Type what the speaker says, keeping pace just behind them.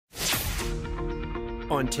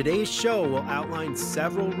On today's show, we'll outline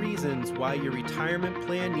several reasons why your retirement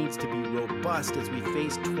plan needs to be robust as we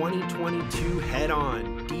face 2022 head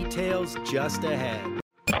on. Details just ahead.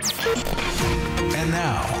 And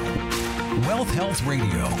now, Wealth Health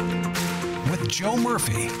Radio with Joe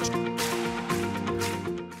Murphy.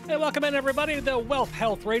 Hey, welcome in, everybody, to the Wealth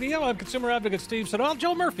Health Radio. I'm consumer advocate Steve Siddall.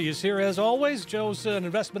 Joe Murphy is here as always. Joe's an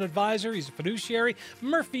investment advisor. He's a fiduciary.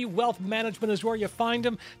 Murphy Wealth Management is where you find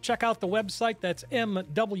him. Check out the website. That's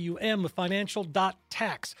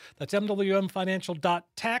mwmfinancial.tax. That's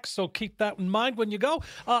mwmfinancial.tax. So keep that in mind when you go.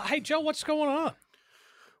 Hey, Joe, what's going on?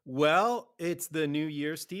 Well, it's the new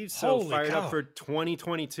year, Steve. So Holy fired cow. up for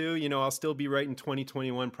 2022. You know, I'll still be right in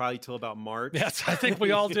 2021, probably till about March. Yes, I think we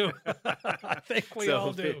all do. I think we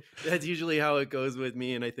all do. That's usually how it goes with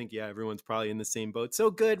me. And I think, yeah, everyone's probably in the same boat. So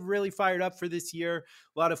good, really fired up for this year.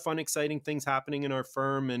 A lot of fun, exciting things happening in our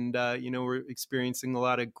firm. And, we're experiencing a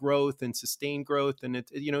lot of growth and sustained growth. And,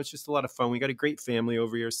 it's just a lot of fun. We got a great family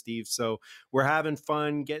over here, Steve. So we're having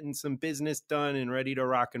fun, getting some business done and ready to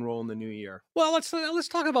rock and roll in the new year. Well, let's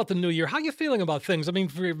talk about the new year. How are you feeling about things? I mean,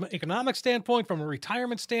 from an economic standpoint, from a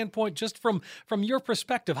retirement standpoint, just from your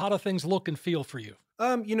perspective, how do things look and feel for you?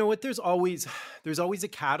 You know what? There's always a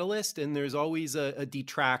catalyst and there's always a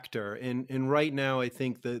detractor. And right now, I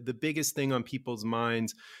think the biggest thing on people's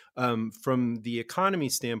minds from the economy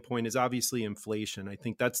standpoint is obviously inflation. I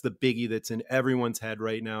think that's the biggie that's in everyone's head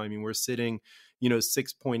right now. I mean, we're sitting,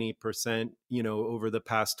 6.8%, over the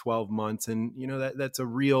past 12 months. And, that's a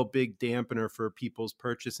real big dampener for people's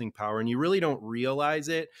purchasing power. And you really don't realize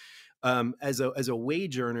it. As a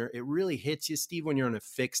wage earner, it really hits you, Steve, when you're on a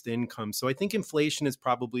fixed income. So I think inflation is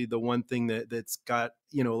probably the one thing that's got,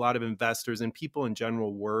 a lot of investors and people in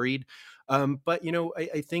general worried. But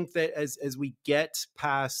I think that as we get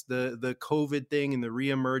past the COVID thing and the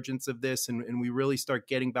reemergence of this, and we really start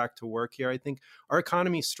getting back to work here, I think our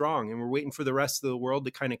economy's strong and we're waiting for the rest of the world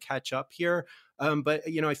to kind of catch up here. But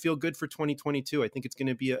I feel good for 2022. I think it's going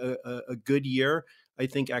to be a good year. I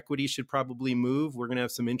think equity should probably move. We're going to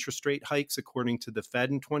have some interest rate hikes according to the Fed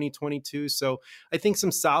in 2022. So I think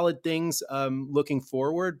some solid things looking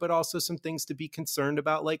forward, but also some things to be concerned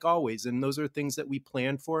about, like always. And those are things that we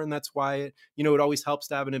plan for. And that's why, it always helps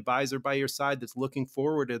to have an advisor by your side that's looking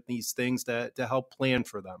forward at these things to help plan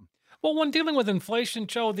for them. Well, when dealing with inflation,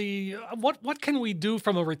 Joe, what can we do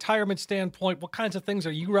from a retirement standpoint? What kinds of things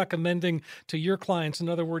are you recommending to your clients? In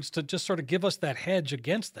other words, to just sort of give us that hedge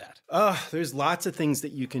against that? There's lots of things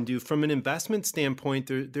that you can do. From an investment standpoint,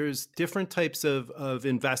 there's different types of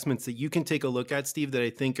investments that you can take a look at, Steve, that I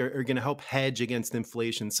think are going to help hedge against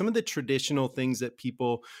inflation. Some of the traditional things that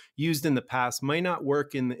people used in the past might not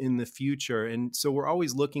work in the future. And so we're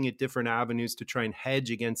always looking at different avenues to try and hedge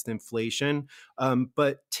against inflation.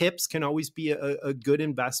 But tips can always be a good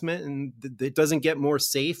investment, and it doesn't get more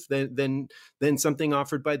safe than something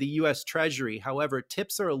offered by the U.S. Treasury. However,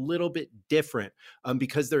 tips are a little bit different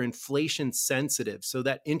because they're inflation sensitive. So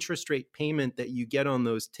that interest rate payment that you get on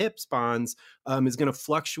those tips bonds is going to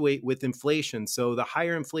fluctuate with inflation. So the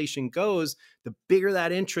higher inflation goes, the bigger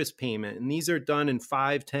that interest payment. And these are done in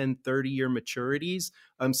 5, 10, 30-year maturities.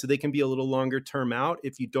 So they can be a little longer term out.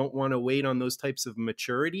 If you don't want to wait on those types of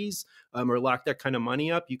maturities or lock that kind of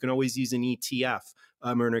money up, you can always use an ETF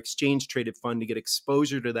or an exchange traded fund to get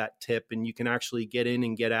exposure to that tip. And you can actually get in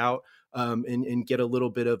and get out and get a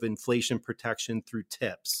little bit of inflation protection through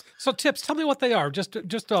tips. So tips, tell me what they are, just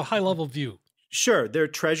a high level view. Sure. They're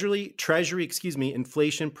treasury,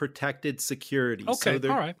 inflation protected securities. Okay, So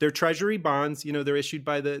all right. they're treasury bonds. They're issued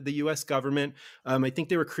by the U.S. government. I think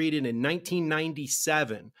they were created in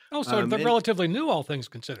 1997. Oh, so they're relatively new, all things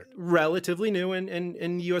considered. Relatively new,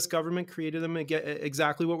 and the U.S. government created them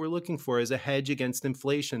exactly what we're looking for, as a hedge against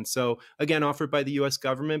inflation. So again, offered by the U.S.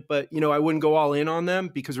 government, but I wouldn't go all in on them,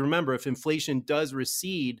 because remember, if inflation does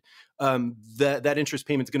recede, that interest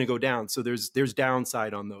payment is going to go down. So there's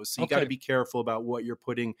downside on those. So you got to be careful about what you're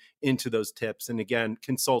putting into those tips. And again,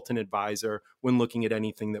 consult an advisor when looking at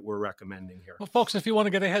anything that we're recommending here. Well, folks, if you want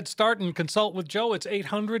to get a head start and consult with Joe, it's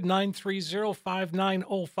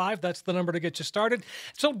 800-930-5905. That's the number to get you started.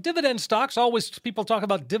 So dividend stocks, always people talk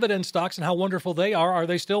about dividend stocks and how wonderful they are. Are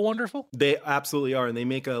they still wonderful? They absolutely are. And they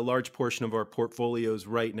make a large portion of our portfolios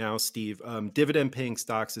right now, Steve. Dividend paying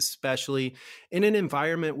stocks, especially in an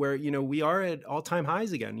environment where, we are at all-time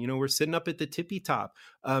highs again. We're sitting up at the tippy top.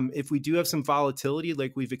 If we do have some volatility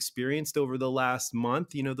like we've experienced over the last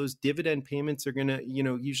month, those dividend payments are going to,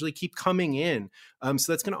 usually keep coming in.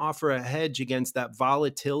 So that's going to offer a hedge against that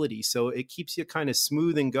volatility. So it keeps you kind of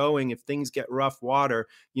smooth and going if things get rough water.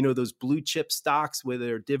 Those blue chip stocks with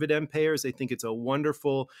their dividend payers, I think it's a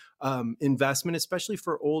wonderful investment, especially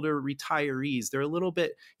for older retirees. They're a little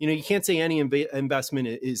bit, you can't say any investment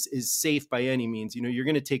is safe by any means. You're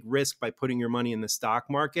going to take risk by putting your money in the stock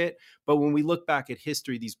market. But when we look back at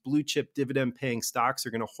history, these blue chip dividend paying stocks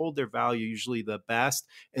are going to hold their value usually the best.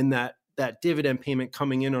 And that dividend payment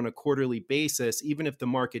coming in on a quarterly basis, even if the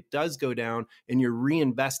market does go down and you're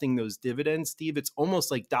reinvesting those dividends, Steve, it's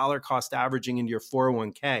almost like dollar cost averaging into your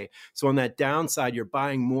 401k. So on that downside, you're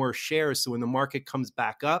buying more shares. So when the market comes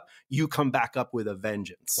back up, you come back up with a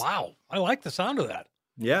vengeance. Wow. I like the sound of that.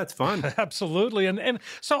 Yeah, it's fun. Absolutely. And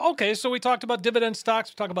so, okay, so we talked about dividend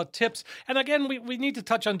stocks, we talked about tips. And again, we need to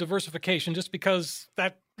touch on diversification just because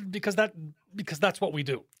that's what we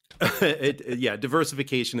do.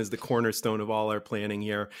 Diversification is the cornerstone of all our planning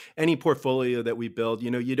here. Any portfolio that we build,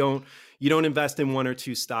 you don't invest in one or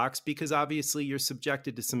two stocks because obviously you're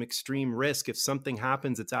subjected to some extreme risk. If something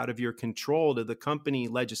happens, it's out of your control to the company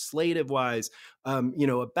legislative wise,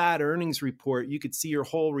 a bad earnings report, you could see your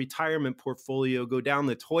whole retirement portfolio go down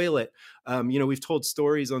the toilet. We've told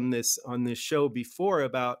stories on this show before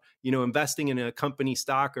about, investing in a company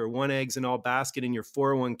stock or one eggs in all basket in your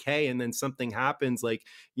 401k. And then something happens like,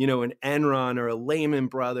 an Enron or a Lehman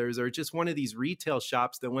Brothers or just one of these retail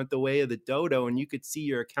shops that went the way of the dodo, and you could see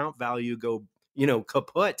your account value go,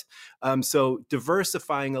 kaput. So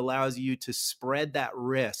diversifying allows you to spread that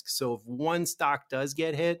risk. So if one stock does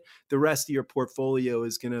get hit, the rest of your portfolio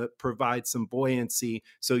is going to provide some buoyancy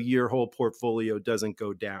so your whole portfolio doesn't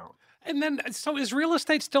go down. And then, so is real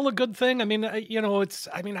estate still a good thing? I mean, I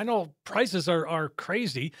know prices are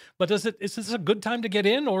crazy, but is this a good time to get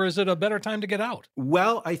in or is it a better time to get out?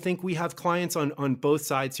 Well, I think we have clients on both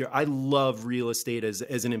sides here. I love real estate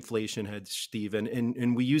as an inflation hedge, Steve,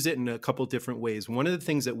 and we use it in a couple different ways. One of the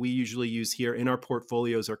things that we usually use here in our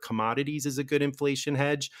portfolios are commodities as a good inflation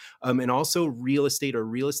hedge, and also real estate or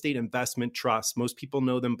real estate investment trusts. Most people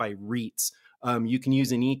know them by REITs. You can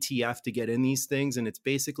use an ETF to get in these things, and it's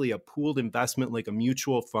basically a pooled investment like a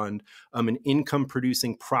mutual fund, and income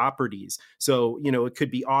producing properties. So, it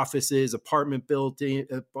could be offices, apartment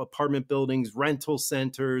buildings, rental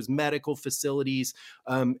centers, medical facilities,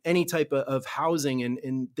 any type of housing,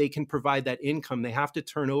 and they can provide that income. They have to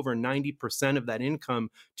turn over 90% of that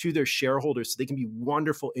income to their shareholders, so they can be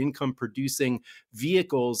wonderful income producing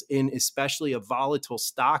vehicles in especially a volatile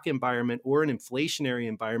stock environment or an inflationary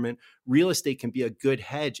environment. Real estate can be a good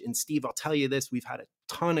hedge. And Steve, I'll tell you this, we've had a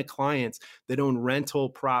ton of clients that own rental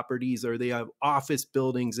properties or they have office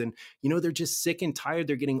buildings and, they're just sick and tired.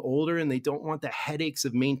 They're getting older and they don't want the headaches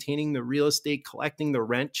of maintaining the real estate, collecting the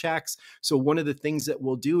rent checks. So one of the things that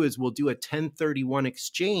we'll do is we'll do a 1031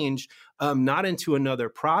 exchange, not into another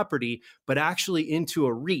property, but actually into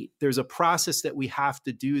a REIT. There's a process that we have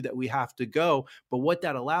to do, that we have to go. But what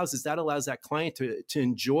that allows is that client to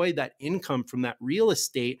enjoy that income from that real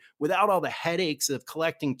estate without all the headaches of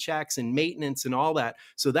collecting checks and maintenance and all that.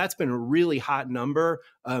 So that's been a really hot number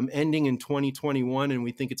ending in 2021. And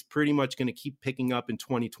we think it's pretty much going to keep picking up in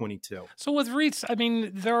 2022. So with REITs, I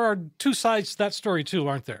mean, there are two sides to that story too,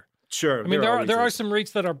 aren't there? Sure. I mean, there are some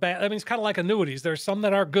REITs that are bad. I mean, it's kind of like annuities. There's some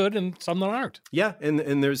that are good and some that aren't. Yeah,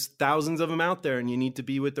 and there's thousands of them out there, and you need to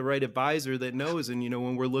be with the right advisor that knows. And,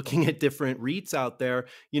 when we're looking at different REITs out there,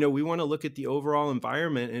 we want to look at the overall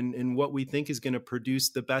environment and what we think is going to produce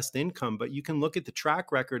the best income. But you can look at the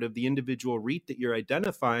track record of the individual REIT that you're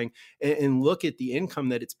identifying and look at the income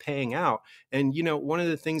that it's paying out. And, one of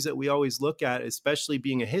the things that we always look at, especially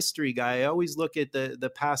being a history guy, I always look at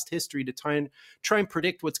the past history to try and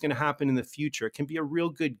predict what's going to happen in the future. It can be a real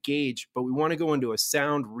good gauge, but we want to go into a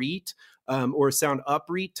sound REIT or a sound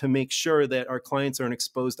UPREIT to make sure that our clients aren't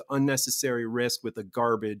exposed to unnecessary risk with a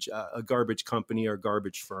garbage company or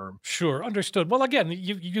garbage firm. Sure, understood. Well, again,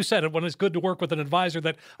 you said it, when it's good to work with an advisor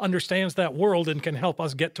that understands that world and can help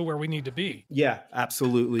us get to where we need to be. Yeah,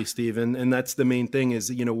 absolutely, Steve. And that's the main thing is,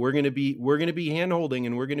 we're going to be handholding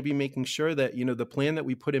and we're going to be making sure that, the plan that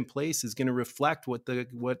we put in place is going to reflect what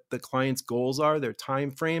the client's goals are, their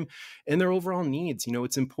time frame, and their overall needs.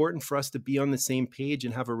 It's important for us to be on the same page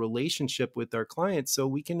and have a relationship relationship with our clients so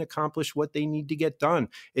we can accomplish what they need to get done.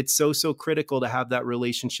 It's so critical to have that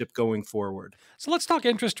relationship going forward. So let's talk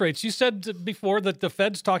interest rates. You said before that the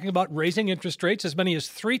Fed's talking about raising interest rates as many as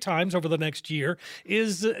 3 times over the next year.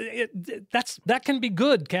 That can be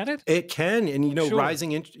good, can it? It can. And, Sure.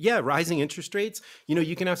 rising interest rates,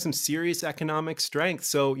 you can have some serious economic strength.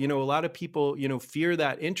 So, a lot of people, fear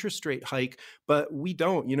that interest rate hike, but we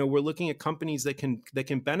don't. We're looking at companies that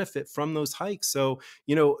can benefit from those hikes. So,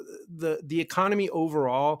 the economy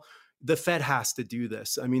overall, the Fed has to do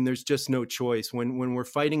this. I mean, there's just no choice. When we're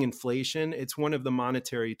fighting inflation, it's one of the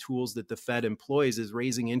monetary tools that the Fed employs is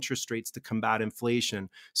raising interest rates to combat inflation.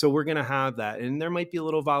 So we're going to have that. And there might be a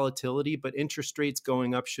little volatility, but interest rates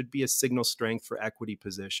going up should be a signal strength for equity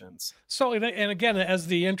positions. So, and again, as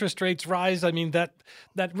the interest rates rise, I mean, that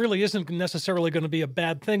really isn't necessarily going to be a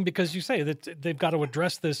bad thing because you say that they've got to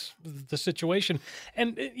address the situation.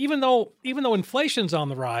 And even though inflation's on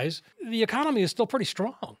the rise, the economy is still pretty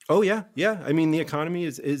strong. Oh, yeah. I mean, the economy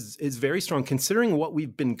is very strong considering what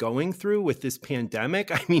we've been going through with this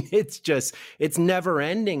pandemic. I mean, it's never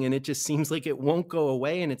ending and it just seems like it won't go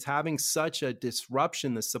away. And it's having such a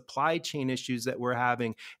disruption, the supply chain issues that we're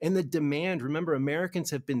having and the demand. Remember, Americans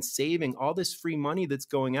have been saving all this free money that's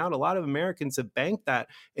going out. A lot of Americans have banked that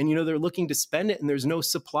and, they're looking to spend it and there's no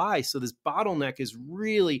supply. So this bottleneck is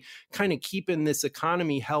really kind of keeping this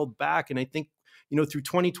economy held back. And I think through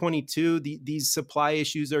 2022, these supply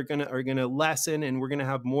issues are gonna lessen, and we're gonna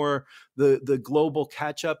have more the global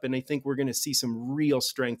catch up. And I think we're gonna see some real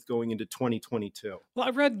strength going into 2022. Well, I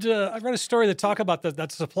read a story that talked about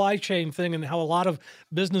that supply chain thing and how a lot of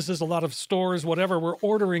businesses, a lot of stores, whatever, were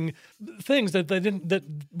ordering things that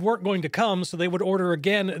weren't going to come, so they would order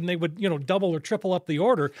again, and they would double or triple up the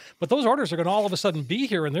order. But those orders are going to all of a sudden be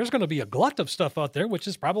here, and there's going to be a glut of stuff out there, which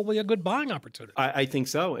is probably a good buying opportunity. I think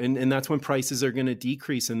so, and that's when prices are going to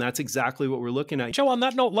decrease, and that's exactly what we're looking at. Joe, on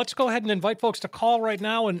that note, let's go ahead and invite folks to call right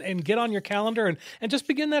now and get on your calendar and just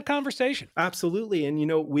begin that conversation. Absolutely. And,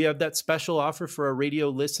 we have that special offer for our radio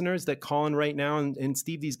listeners that call in right now. And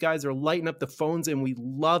Steve, these guys are lighting up the phones and we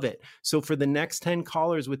love it. So for the next 10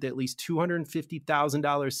 callers with at least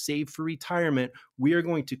 $250,000 saved for retirement, we are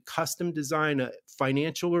going to custom design a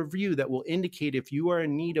financial review that will indicate if you are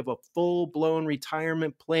in need of a full-blown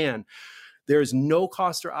retirement plan. There is no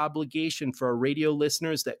cost or obligation for our radio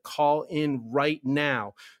listeners that call in right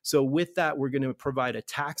now. So with that, we're going to provide a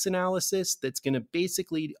tax analysis that's going to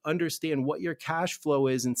basically understand what your cash flow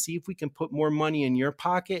is and see if we can put more money in your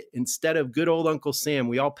pocket instead of good old Uncle Sam.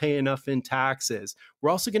 We all pay enough in taxes. We're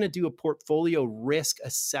also going to do a portfolio risk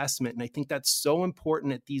assessment. And I think that's so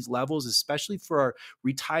important at these levels, especially for our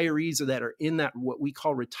retirees that are in that what we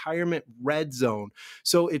call retirement red zone.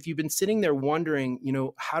 So if you've been sitting there wondering,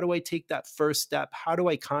 how do I take that first step? How do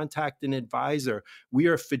I contact an advisor? We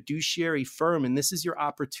are a fiduciary firm, and this is your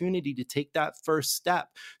opportunity to take that first step.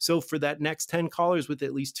 So for that next 10 callers with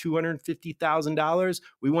at least $250,000,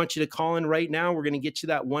 we want you to call in right now. We're going to get you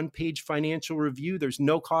that one-page financial review. There's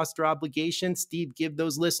no cost or obligation. Steve, give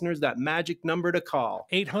those listeners that magic number to call.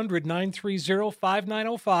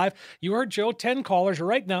 800-930-5905. You heard Joe, 10 callers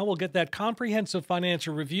right now will get that comprehensive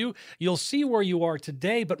financial review. You'll see where you are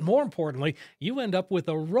today, but more importantly, you end up with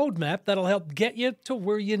a roadmap that'll help get you to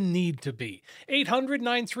where you need to be.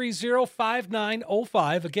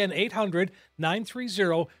 800-930-5905. Again,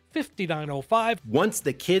 800-930-5905. Once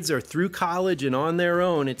the kids are through college and on their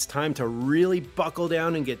own, it's time to really buckle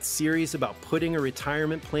down and get serious about putting a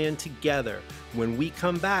retirement plan together. When we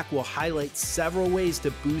come back, we'll highlight several ways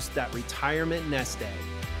to boost that retirement nest egg.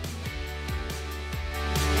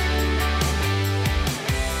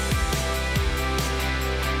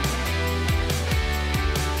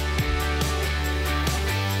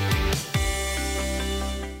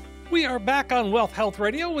 We are back on Wealth Health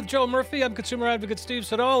Radio with Joe Murphy. I'm consumer advocate Steve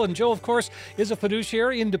Siddall, and Joe, of course, is a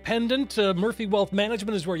fiduciary, independent. Murphy Wealth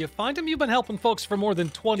Management is where you find him. You've been helping folks for more than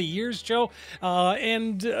 20 years, Joe.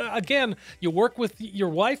 Again, you work with your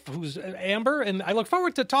wife, who's Amber, and I look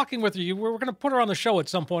forward to talking with you. We're going to put her on the show at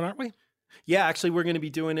some point, aren't we? Yeah, actually, we're going to be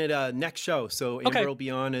doing it next show. So Amber Okay. will be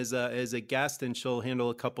on as a guest, and she'll handle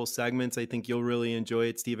a couple segments. I think you'll really enjoy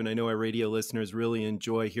it, Stephen. I know our radio listeners really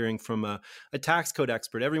enjoy hearing from a tax code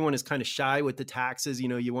expert. Everyone is kind of shy with the taxes.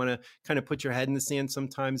 You want to kind of put your head in the sand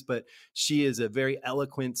sometimes, but she is a very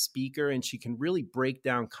eloquent speaker, and she can really break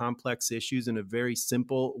down complex issues in a very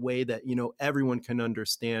simple way that, everyone can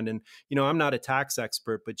understand. And, I'm not a tax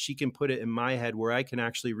expert, but she can put it in my head where I can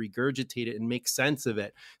actually regurgitate it and make sense of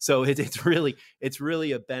it. So it's it's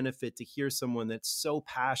really a benefit to hear someone that's so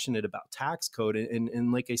passionate about tax code.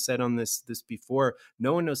 And like I said on this before,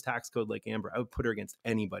 no one knows tax code like Amber. I would put her against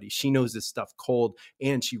anybody. She knows this stuff cold,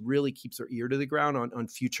 and she really keeps her ear to the ground on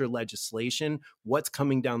future legislation, what's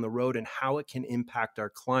coming down the road, and how it can impact our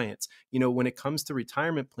clients. When it comes to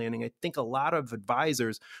retirement planning, I think a lot of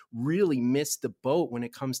advisors really miss the boat when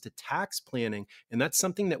it comes to tax planning. And that's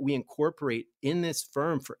something that we incorporate in this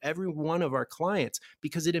firm for every one of our clients,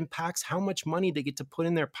 because it impacts how much money they get to put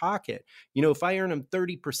in their pocket. If I earn them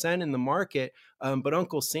 30% in the market, but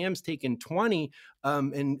Uncle Sam's taking 20,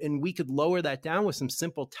 and we could lower that down with some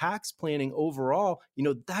simple tax planning overall,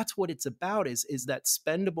 that's what it's about, is that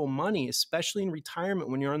spendable money, especially in retirement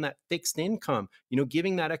when you're on that fixed income.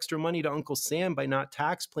 Giving that extra money to Uncle Sam by not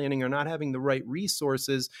tax planning or not having the right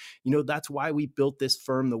resources, that's why we built this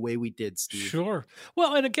firm the way we did, Steve. Sure.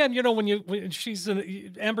 Well, and again,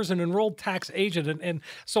 Amber's an enrolled tax agent, and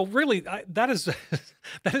so really that is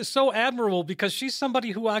that is so admirable, because she's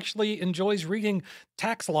somebody who actually enjoys reading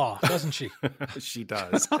tax law, doesn't she? She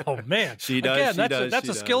does. Oh man, she does. Again, that's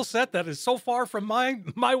a skill set that is so far from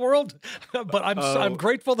my world, but I'm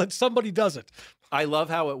grateful that somebody does it. I love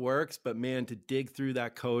how it works, but man, to dig through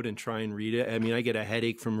that code and try and read it, I mean, I get a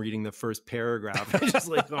headache from reading the first paragraph. I'm just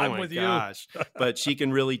like, oh my gosh. But she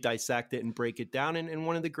can really dissect it and break it down. And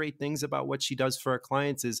one of the great things about what she does for our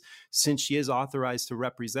clients is, since she is authorized to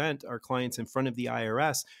represent our clients in front of the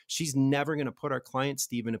IRS, she's never going to put our client,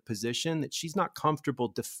 Steve, in a position that she's not comfortable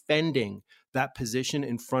defending that position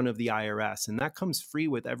in front of the IRS. And that comes free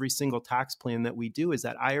with every single tax plan that we do, is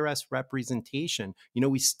that IRS representation.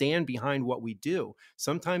 We stand behind what we do.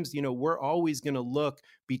 Sometimes, we're always going to look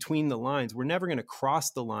between the lines. We're never going to cross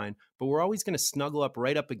the line, but we're always going to snuggle up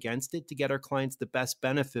right up against it to get our clients the best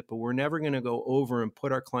benefit. But we're never going to go over and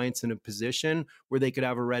put our clients in a position where they could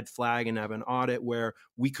have a red flag and have an audit where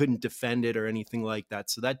we couldn't defend it or anything like that.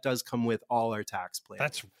 So that does come with all our tax plans.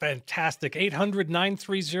 That's fantastic.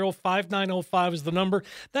 800-930-5905 is the number.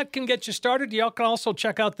 That can get you started. You can also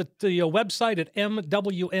check out the website at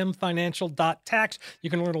mwmfinancial.tax. You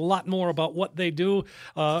can learn a lot more about what they do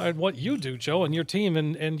and what you do, Joe, and your team.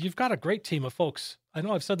 And you've got a great team of folks. I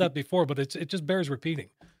know I've said that before, but it just bears repeating.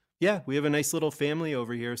 Yeah, we have a nice little family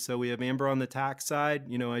over here. So we have Amber on the tax side.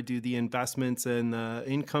 I do the investments and the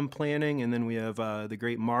income planning. And then we have the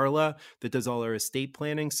great Marla that does all our estate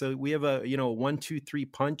planning. So we have a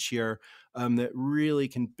 1-2-3 punch here that really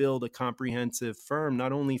can build a comprehensive firm,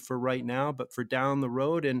 not only for right now, but for down the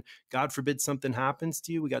road. And God forbid something happens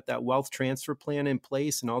to you, we got that wealth transfer plan in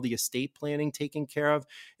place and all the estate planning taken care of.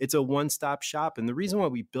 It's a one-stop shop. And the reason why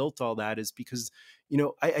we built all that is because,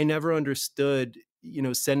 I never understood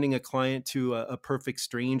sending a client to a perfect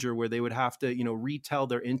stranger where they would have to, retell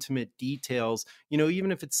their intimate details,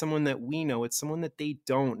 even if it's someone that we know, it's someone that they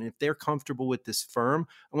don't. And if they're comfortable with this firm,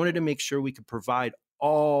 I wanted to make sure we could provide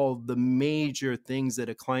all the major things that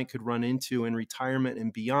a client could run into in retirement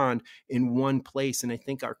and beyond in one place. And I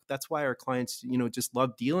think that's why our clients, just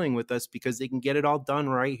love dealing with us, because they can get it all done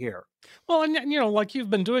right here. Well, and like you've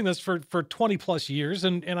been doing this for 20 plus years.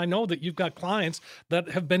 And I know that you've got clients that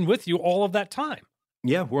have been with you all of that time.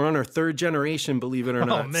 Yeah, we're on our third generation, believe it or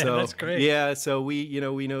not. Oh man, so, that's great. Yeah, so we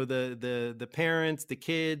know the parents, the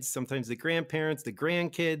kids, sometimes the grandparents, the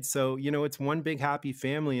grandkids. So it's one big happy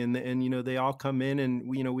family, and they all come in, and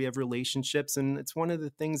we have relationships, and it's one of the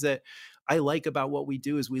things that I like about what we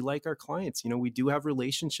do is we like our clients. We do have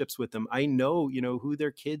relationships with them. I know, who their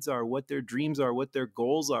kids are, what their dreams are, what their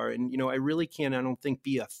goals are. And, I really can't, I don't think,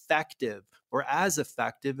 be effective or as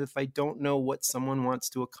effective if I don't know what someone wants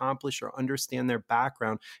to accomplish or understand their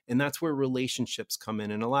background. And that's where relationships come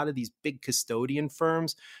in. And a lot of these big custodian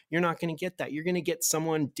firms, you're not going to get that. You're going to get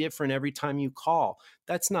someone different every time you call.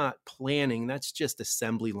 That's not planning. That's just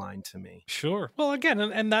assembly line to me. Sure. Well, again,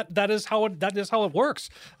 and that is how it works.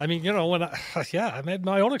 I mean, when I had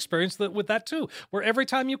my own experience with that too, where every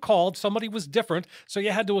time you called, somebody was different, so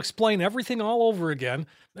you had to explain everything all over again.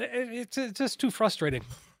 It's just too frustrating.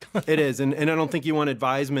 It is. And I don't think you want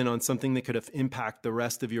advisement on something that could impact the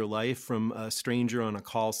rest of your life from a stranger on a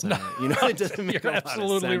call center. It doesn't make a lot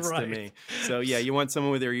of sense to me. So yeah, you want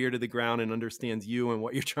someone with their ear to the ground and understands you and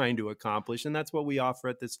what you're trying to accomplish. And that's what we offer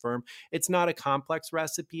at this firm. It's not a complex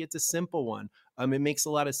recipe. It's a simple one. It makes a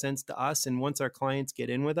lot of sense to us. And once our clients get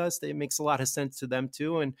in with us, it makes a lot of sense to them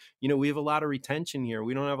too. And, we have a lot of retention here.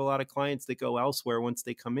 We don't have a lot of clients that go elsewhere once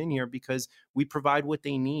they come in here because we provide what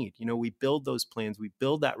they need. We build those plans, we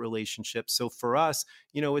build that relationship. So for us,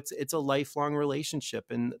 it's a lifelong relationship,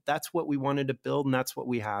 and that's what we wanted to build. And that's what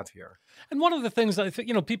we have here. And one of the things I think,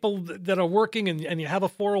 people that are working and you have a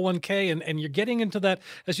 401k and you're getting into that,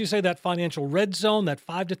 as you say, that financial red zone, that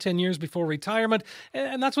 5 to 10 years before retirement.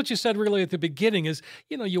 And that's what you said really at the beginning is,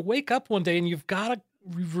 you wake up one day and you've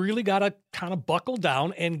really got to kind of buckle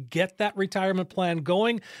down and get that retirement plan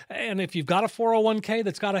going. And if you've got a 401k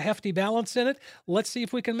that's got a hefty balance in it, let's see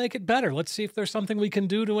if we can make it better. Let's see if there's something we can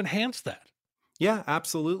do to enhance that. Yeah,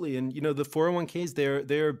 absolutely. And the 401ks,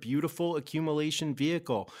 they're a beautiful accumulation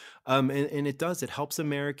vehicle. And it helps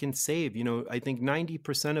Americans save. I think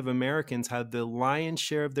 90% of Americans have the lion's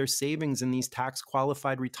share of their savings in these tax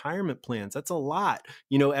qualified retirement plans. That's a lot.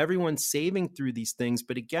 Everyone's saving through these things.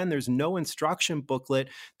 But again, there's no instruction booklet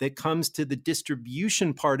that comes to the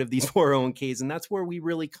distribution part of these 401ks. And that's where we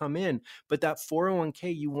really come in. But that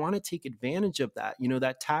 401k, you want to take advantage of that.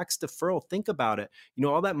 That tax deferral, think about it.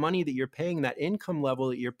 All that money that you're paying, that income level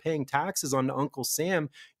that you're paying taxes on to Uncle Sam,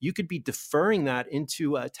 you could be deferring that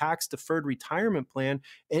into a tax deferred retirement plan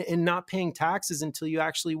and not paying taxes until you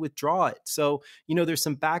actually withdraw it. So, there's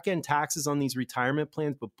some back end taxes on these retirement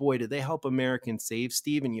plans, but boy, do they help Americans save,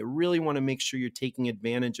 Steve. And you really want to make sure you're taking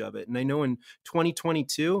advantage of it. And I know in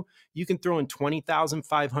 2022, you can throw in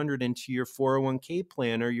 $20,500 into your 401k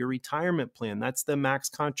plan or your retirement plan. That's the max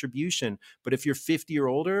contribution. But if you're 50 or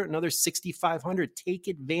older, another $6,500. Take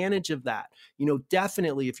advantage of that.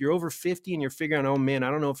 Definitely, if you're over 50 and you're figuring, oh man,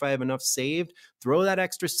 I don't know if I have enough saved, throw that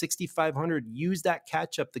extra $6,500. Use that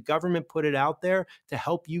catch up. The government put it out there to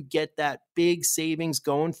help you get that big savings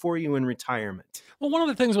going for you in retirement. Well, one of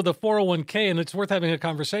the things with a 401k, and it's worth having a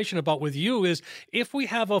conversation about with you, is if we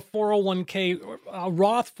have a 401k, a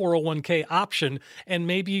Roth 401k option, and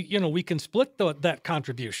maybe, we can split that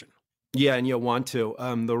contribution. Yeah, and you'll want to.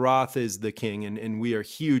 The Roth is the king, and we are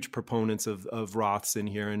huge proponents of Roths in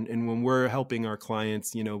here. And when we're helping our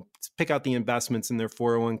clients, pick out the investments in their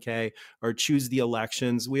 401k or choose the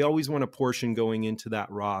elections, we always want a portion going into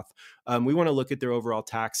that Roth. We want to look at their overall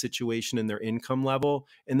tax situation and their income level,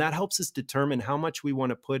 and that helps us determine how much we want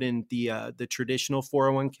to put in the traditional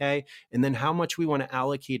 401k, and then how much we want to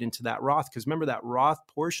allocate into that Roth. Because remember, that Roth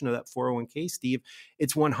portion of that 401k, Steve,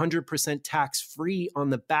 it's 100% tax-free on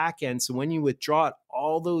the back end. So when you withdraw it,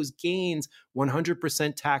 all those gains,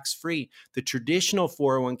 100% tax-free. The traditional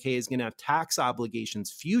 401k is going to have tax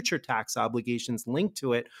obligations, future tax obligations linked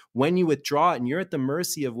to it when you withdraw it, and you're at the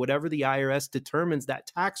mercy of whatever the IRS determines that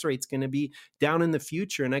tax rate's going to be down in the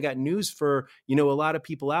future. And I got news for, a lot of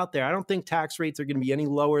people out there. I don't think tax rates are going to be any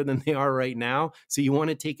lower than they are right now. So you want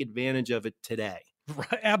to take advantage of it today.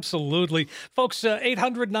 Right, absolutely. Folks,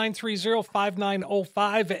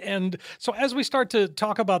 800-930-5905. And so as we start to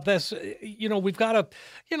talk about this, we've got to,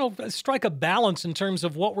 strike a balance in terms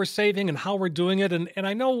of what we're saving and how we're doing it. And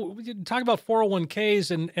I know we talk about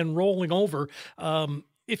 401ks and rolling over.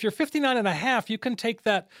 If you're 59 and a half, you can take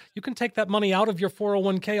that money out of your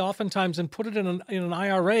 401k oftentimes and put it in an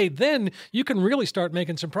IRA. Then you can really start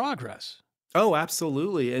making some progress. Oh,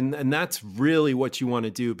 absolutely. And that's really what you want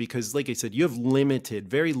to do because, like I said, you have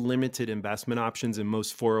very limited investment options in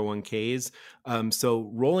most 401ks.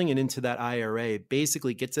 So rolling it into that IRA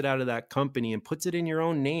basically gets it out of that company and puts it in your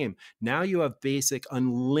own name. Now you have basic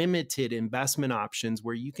unlimited investment options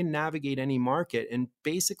where you can navigate any market. And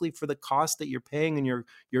basically for the cost that you're paying in your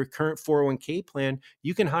current 401k plan,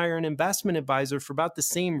 you can hire an investment advisor for about the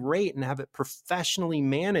same rate and have it professionally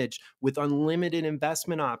managed with unlimited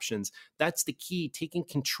investment options. That's the key, taking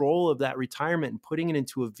control of that retirement and putting it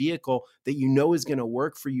into a vehicle that is going to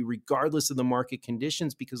work for you regardless of the market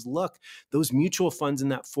conditions. Because look, those mutual funds in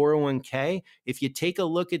that 401k, if you take a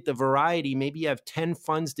look at the variety, maybe you have 10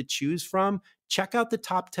 funds to choose from, check out the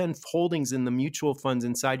top 10 holdings in the mutual funds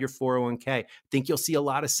inside your 401k. I think you'll see a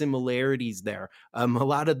lot of similarities there. A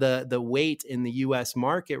lot of the weight in the US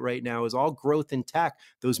market right now is all growth in tech.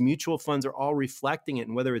 Those mutual funds are all reflecting it.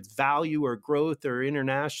 And whether it's value or growth or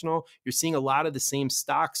international, you're seeing a lot of the same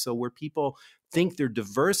stocks. So where people think they're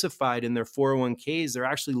diversified in their 401ks, they're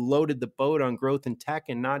actually loaded the boat on growth and tech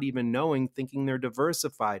and not even thinking they're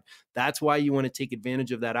diversified. That's why you want to take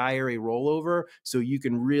advantage of that IRA rollover so you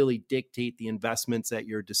can really dictate the investments at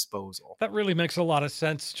your disposal. That really makes a lot of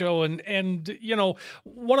sense, Joe. And this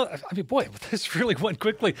really went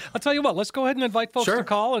quickly. I'll tell you what, let's go ahead and invite folks to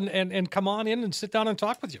call and come on in and sit down and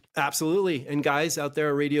talk with you. Absolutely. And guys out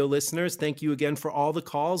there, radio listeners, thank you again for all the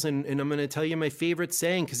calls. And I'm going to tell you my favorite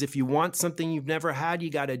saying, because if you want something you've you've never had.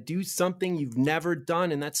 You got to do something you've never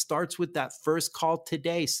done. And that starts with that first call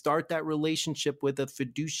today. Start that relationship with a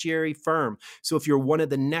fiduciary firm. So if you're one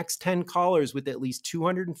of the next 10 callers with at least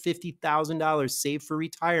 $250,000 saved for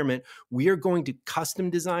retirement, we are going to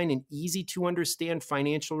custom design an easy to understand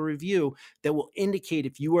financial review that will indicate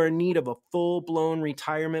if you are in need of a full-blown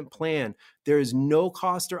retirement plan. There is no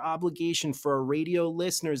cost or obligation for our radio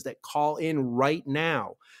listeners that call in right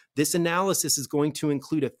now. This analysis is going to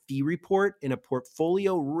include a fee report and a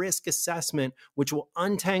portfolio risk assessment, which will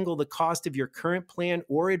untangle the cost of your current plan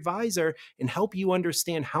or advisor and help you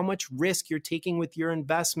understand how much risk you're taking with your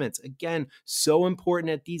investments. Again, so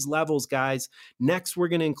important at these levels, guys. Next, we're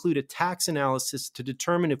going to include a tax analysis to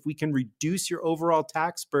determine if we can reduce your overall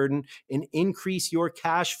tax burden and increase your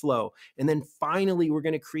cash flow. And then finally, we're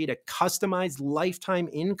going to create a customized lifetime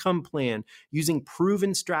income plan using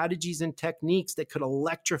proven strategies and techniques that could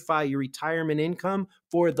electrify your retirement income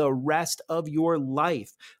for the rest of your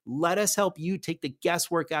life. Let us help you take the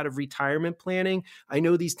guesswork out of retirement planning. I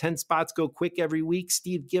know these 10 spots go quick every week.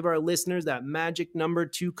 Steve, give our listeners that magic number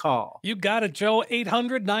to call. You got it, Joe.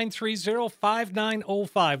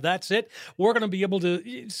 800-930-5905. That's it. We're going to be able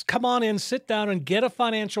to come on in, sit down, and get a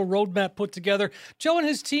financial roadmap put together. Joe and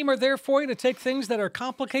his team are there for you to take things that are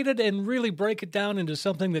complicated and really break it down into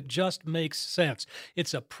something that just makes sense.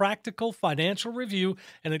 It's a practical financial review,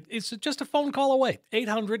 and it's just a phone call away.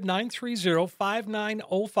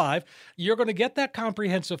 800-930-5905. You're going to get that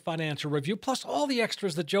comprehensive financial review, plus all the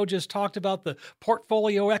extras that Joe just talked about, the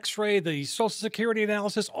portfolio x-ray, the Social Security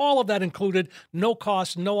analysis, all of that included, no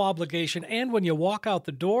cost, no obligation. And when you walk out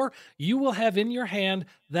the door, you will have in your hand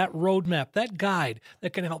that roadmap, that guide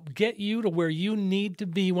that can help get you to where you need to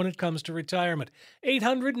be when it comes to retirement.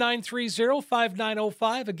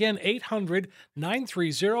 800-930-5905. Again,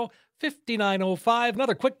 800-930-5905. 5905.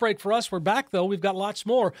 Another quick break for us. We're back, though. We've got lots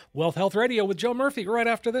more. Wealth Health Radio with Joe Murphy right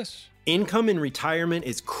after this. Income in retirement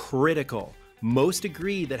is critical. Most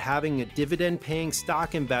agree that having a dividend-paying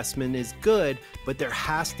stock investment is good, but there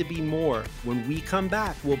has to be more. When we come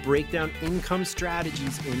back, we'll break down income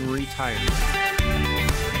strategies in retirement.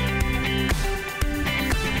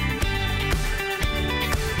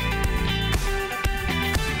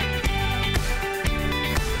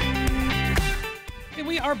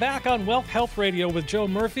 We are back on Wealth Health Radio with Joe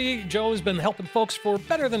Murphy. Joe has been helping folks for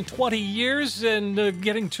better than 20 years and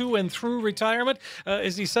getting to and through retirement.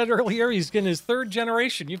 As he said earlier, he's in his third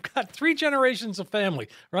generation. You've got 3 generations of family,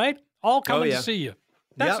 right? All coming to see you.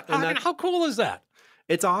 How cool is that?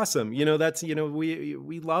 It's awesome.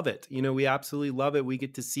 We love it. We absolutely love it. We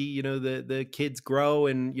get to see, the kids grow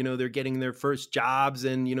and, they're getting their first jobs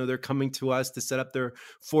and, they're coming to us to set up their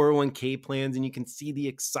 401k plans, and you can see the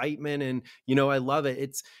excitement and, I love it.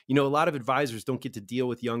 It's, a lot of advisors don't get to deal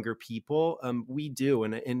with younger people. We do.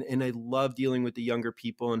 And I love dealing with the younger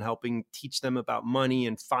people and helping teach them about money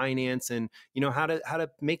and finance and, how to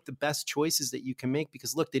make the best choices that you can make,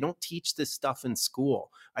 because look, they don't teach this stuff in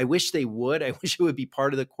school. I wish they would. I wish it would be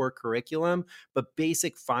part of the core curriculum, but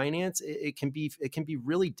basic finance, it can be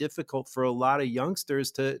really difficult for a lot of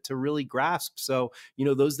youngsters to really grasp. So,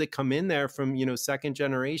 those that come in there from, second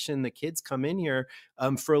generation, the kids come in here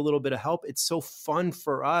for a little bit of help. It's so fun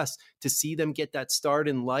for us to see them get that start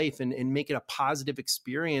in life and make it a positive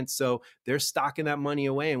experience. So they're stocking that money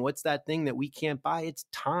away. And what's that thing that we can't buy? It's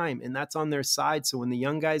time. And that's on their side. So when the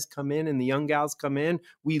young guys come in and the young gals come in,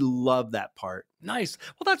 we love that part. Nice.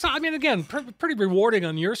 Well, that's, again, pretty rewarding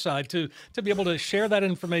on your side to be able to share that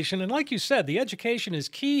information. And like you said, the education is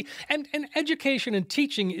key, and education and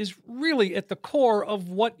teaching is really at the core of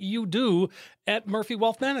what you do at Murphy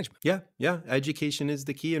Wealth Management. Yeah. Education is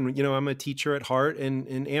the key. And, I'm a teacher at heart,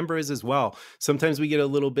 and Amber is as well. Sometimes we get a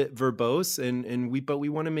little bit verbose but we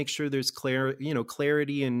want to make sure there's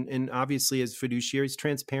clarity and obviously as fiduciaries,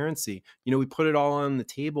 transparency. We put it all on the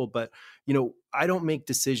table, but I don't make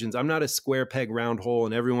decisions. I'm not a square peg round hole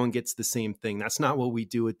and everyone gets the same thing. That's not what we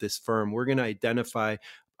do at this firm. We're going to identify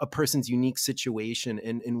a person's unique situation.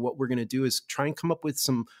 And what we're going to do is try and come up with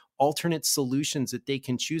some alternate solutions that they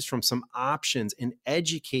can choose from, some options, and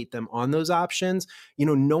educate them on those options.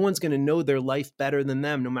 No one's going to know their life better than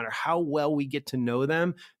them. No matter how well we get to know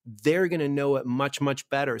them, they're going to know it much, much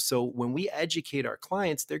better. So when we educate our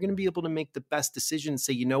clients, they're going to be able to make the best decision and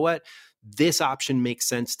say, you know what? This option makes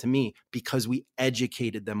sense to me because we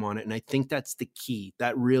educated them on it. And I think that's the key.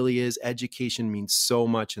 That really is, education means so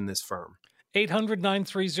much in this firm.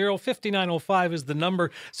 800-930-5905 is the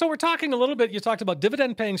number. So we're talking a little bit, you talked about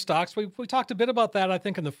dividend paying stocks. We talked a bit about that, I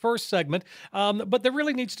think, in the first segment. But there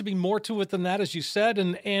really needs to be more to it than that, as you said.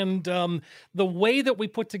 And the way that we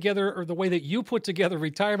put together, or the way that you put together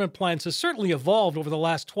retirement plans has certainly evolved over the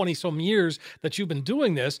last 20 some years that you've been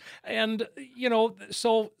doing this. And,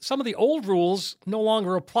 so some of the old rules no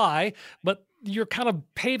longer apply, but you're kind of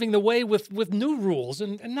paving the way with new rules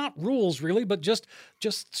and not rules really, but just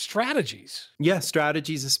strategies. Yeah,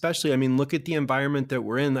 strategies especially. I mean, look at the environment that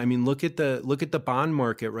we're in. I mean, look at the bond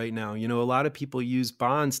market right now. A lot of people use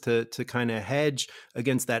bonds to kind of hedge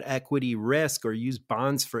against that equity risk, or use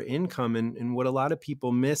bonds for income. And what a lot of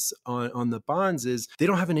people miss on the bonds is they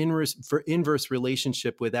don't have an inverse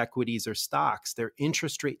relationship with equities or stocks. They're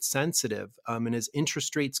interest rate sensitive. And as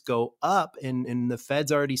interest rates go up, and the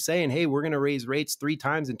Fed's already saying, hey, we're going to raise rates 3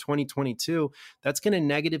 times in 2022, that's going to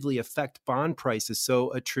negatively affect bond prices.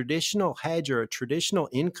 So a traditional hedge or a traditional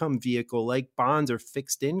income vehicle like bonds or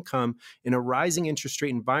fixed income in a rising interest rate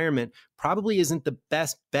environment probably isn't the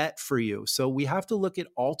best bet for you. So we have to look at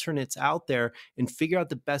alternates out there and figure out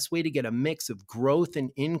the best way to get a mix of growth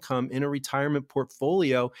and income in a retirement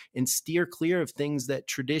portfolio, and steer clear of things that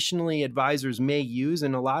traditionally advisors may use.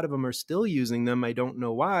 And a lot of them are still using them. I don't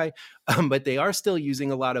know why, but they are still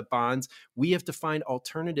using a lot of bonds. We have to find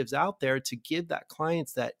alternatives out there to give that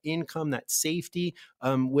clients that income, that safety,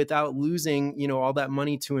 without losing, all that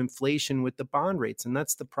money to inflation with the bond rates. And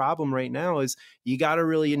that's the problem right now, is you got to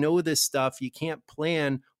really know this stuff. You can't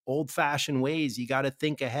plan old-fashioned ways. You got to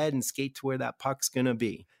think ahead and skate to where that puck's going to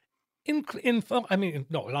be.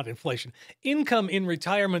 No, not inflation. Income in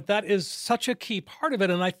retirement, that is such a key part of it.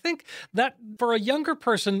 And I think that for a younger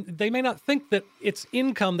person, they may not think that it's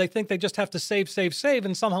income. They think they just have to save,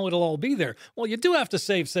 and somehow it'll all be there. Well, you do have to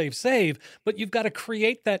save, but you've got to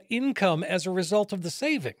create that income as a result of the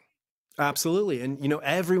saving. Absolutely. And,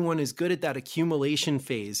 everyone is good at that accumulation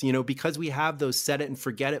phase, because we have those set it and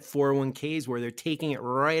forget it 401ks where they're taking it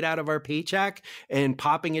right out of our paycheck and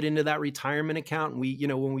popping it into that retirement account. And we,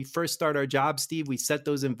 when we first start our job, Steve, we set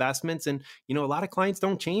those investments, and, a lot of clients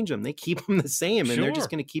don't change them. They keep them the same, and they're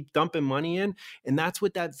just going to keep dumping money in. And that's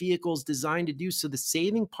what that vehicle is designed to do. So the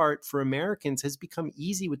saving part for Americans has become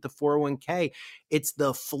easy with the 401k. It's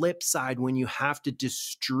the flip side when you have to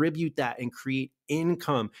distribute that and create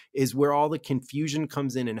income is where all the confusion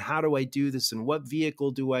comes in. And how do I do this? And what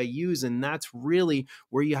vehicle do I use? And that's really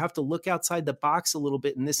where you have to look outside the box a little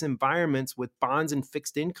bit in this environment with bonds and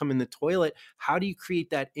fixed income in the toilet. How do you create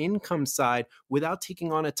that income side without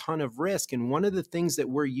taking on a ton of risk? And one of the things that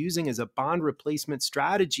we're using as a bond replacement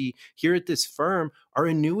strategy here at this firm are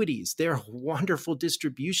annuities. They're a wonderful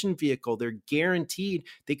distribution vehicle. They're guaranteed.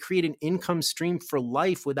 They create an income stream for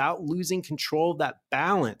life without losing control of that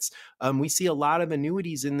balance. We see a lot of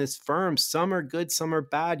annuities in this firm. Some are good, some are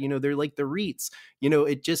bad. They're like the REITs.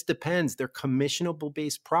 It just depends. They're commissionable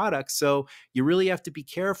based products. So you really have to be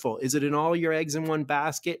careful. Is it in all your eggs in one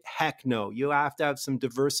basket? Heck no. You have to have some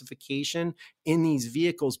diversification in these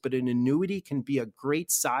vehicles, but an annuity can be a great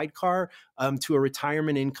sidecar to a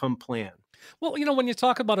retirement income plan. Well, when you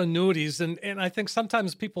talk about annuities, and I think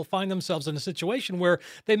sometimes people find themselves in a situation where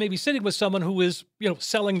they may be sitting with someone who is,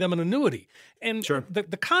 selling them an annuity. And sure.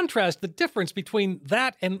 the contrast, the difference between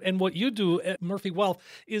that and what you do at Murphy Wealth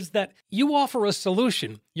is that you offer a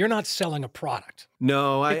solution. You're not selling a product.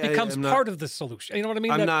 No, it becomes part of the solution. You know what I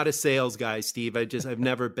mean? I'm not a sales guy, Steve. I've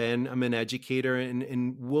never been. I'm an educator,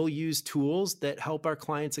 and we'll use tools that help our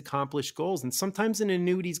clients accomplish goals. And sometimes an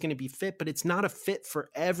annuity is going to be fit, but it's not a fit for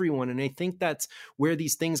everyone. And I think that's where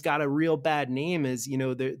these things got a real bad name is,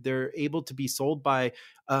 they're able to be sold by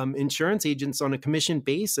insurance agents on a commission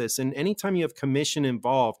basis. And anytime you have commission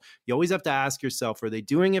involved, you always have to ask yourself, are they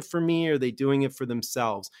doing it for me? Or are they doing it for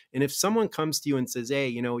themselves? And if someone comes to you and says, hey,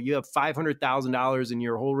 you have $500,000 in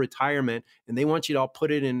your whole retirement and they want you to all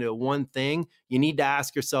put it into one thing, you need to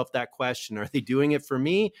ask yourself that question. Are they doing it for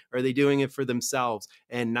me? Or are they doing it for themselves?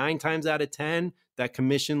 And 9 times out of 10, that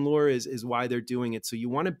commission lure is why they're doing it. So you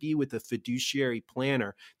want to be with a fiduciary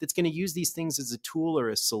planner that's going to use these things as a tool or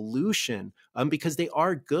a solution because they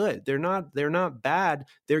are good. They're not bad.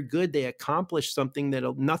 They're good. They accomplish something that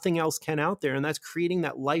nothing else can out there. And that's creating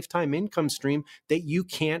that lifetime income stream that you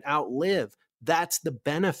can't outlive. That's the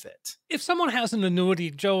benefit. If someone has an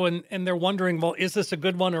annuity, Joe, and they're wondering, well, is this a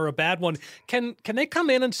good one or a bad one? Can they come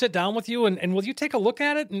in and sit down with you and will you take a look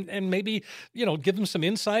at it and maybe, give them some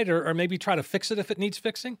insight or maybe try to fix it if it needs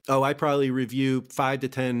fixing? Oh, I probably review 5 to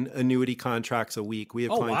 10 annuity contracts a week. We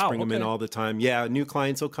have clients bring them in all the time. Yeah, new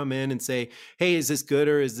clients will come in and say, hey, is this good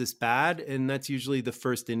or is this bad? And that's usually the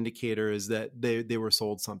first indicator is that they were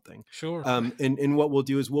sold something. Sure. And what we'll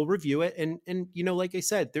do is we'll review it. And like I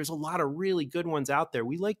said, there's a lot of really good ones out there.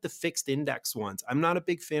 We like the fixed index ones. I'm not a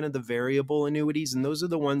big fan of the variable annuities, and those are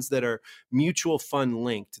the ones that are mutual fund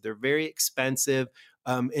linked. They're very expensive.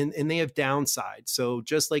 And they have downside. So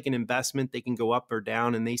just like an investment, they can go up or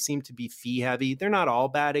down, and they seem to be fee heavy. They're not all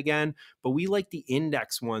bad again, but we like the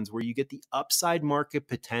index ones where you get the upside market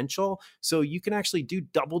potential. So you can actually do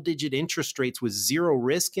double-digit interest rates with zero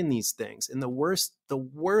risk in these things. And the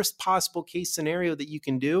worst possible case scenario that you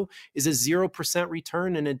can do is a 0%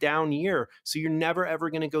 return in a down year. So you're never, ever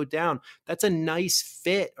going to go down. That's a nice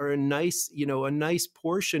fit or a nice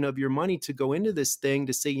portion of your money to go into this thing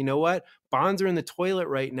to say, you know what? Bonds are in the toilet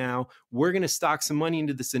right now. We're going to stock some money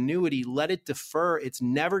into this annuity, let it defer. It's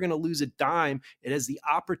never going to lose a dime. It has the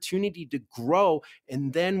opportunity to grow.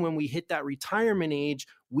 And then when we hit that retirement age,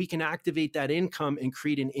 we can activate that income and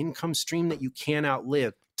create an income stream that you can't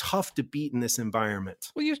outlive. Tough to beat in this environment.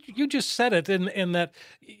 Well, you just said it in that,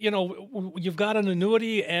 you've got an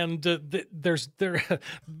annuity and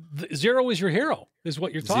zero is your hero is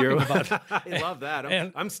what you're talking about. I love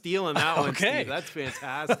that. I'm stealing that one, okay. Steve. That's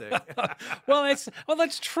fantastic. Well,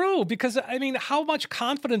 that's true because, how much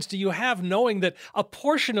confidence do you have knowing that a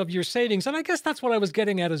portion of your savings, and I guess that's what I was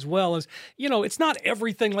getting at as well, is, it's not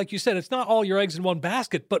everything, like you said, it's not all your eggs in one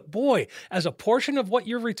basket, but boy, as a portion of what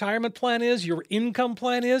your retirement plan is, your income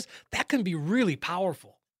plan is, that can be really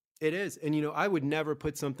powerful. It is. And, I would never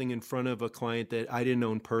put something in front of a client that I didn't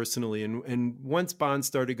own personally. And once bonds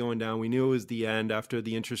started going down, we knew it was the end. After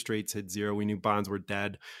the interest rates hit zero, we knew bonds were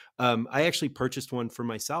dead. I actually purchased one for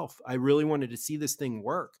myself. I really wanted to see this thing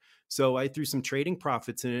work. So I threw some trading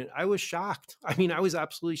profits in it. I was shocked. I was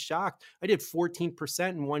absolutely shocked. I did 14%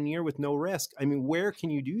 in 1 year with no risk. Where can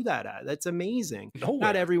you do that at? That's amazing. Nowhere.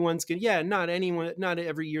 Not everyone's going to, not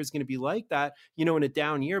every year is going to be like that, in a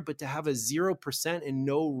down year, but to have a 0% and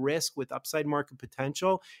no risk with upside market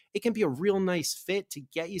potential, it can be a real nice fit to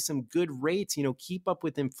get you some good rates, keep up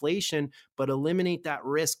with inflation, but eliminate that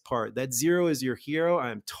risk part. That zero is your hero.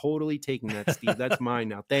 I'm totally taking that, Steve. That's mine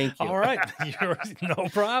now. Thank you. All right. No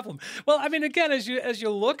problem. Well, again, as you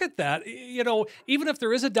look at that, even if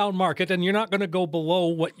there is a down market and you're not going to go below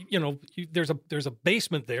what, there's a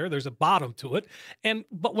basement there, there's a bottom to it.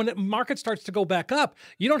 But when the market starts to go back up,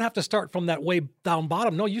 you don't have to start from that way down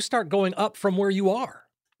bottom. No, you start going up from where you are.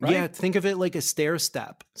 Right? Yeah, think of it like a stair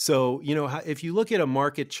step. So, if you look at a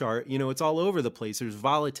market chart, it's all over the place. There's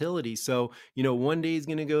volatility. So, one day is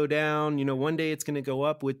going to go down, one day it's going to go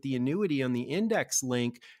up. With the annuity on the index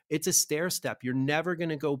link, it's a stair step. You're never going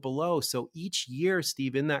to go below. So each year,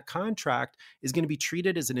 Steve, in that contract is going to be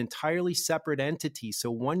treated as an entirely separate entity. So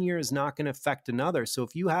 1 year is not going to affect another. So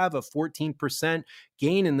if you have a 14%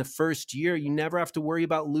 gain in the first year, you never have to worry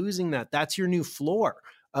about losing that. That's your new floor.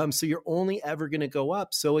 So you're only ever going to go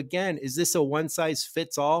up. So again, is this a one size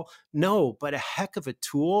fits all? No, but a heck of a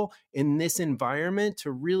tool in this environment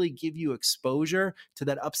to really give you exposure to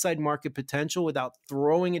that upside market potential without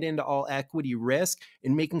throwing it into all equity risk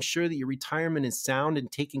and making sure that your retirement is sound and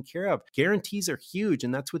taken care of. Guarantees are huge,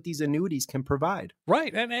 and that's what these annuities can provide.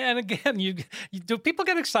 Right, and again, do people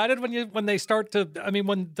get excited when they start to?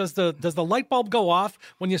 When does the light bulb go off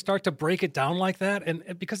when you start to break it down like that?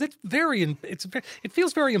 And because it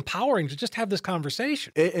feels very empowering to just have this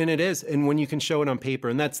conversation. And it is, and when you can show it on paper,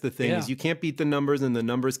 and that's the thing is you can't beat the numbers, and the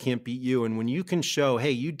numbers can't beat you. And when you can show,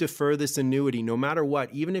 hey, you defer this annuity no matter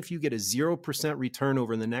what, even if you get a 0% return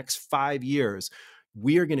over the next 5 years,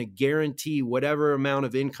 we are going to guarantee whatever amount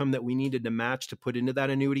of income that we needed to match to put into that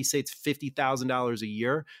annuity. Say it's $50,000 a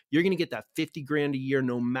year. You're going to get that $50,000 a year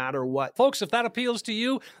no matter what. Folks, if that appeals to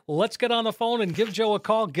you, let's get on the phone and give Joe a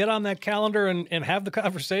call, get on that calendar and have the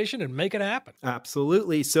conversation and make it happen.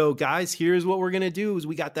 Absolutely. So guys, here's what we're going to do is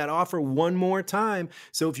we got that offer one more time.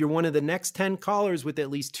 So if you're one of the next 10 callers with at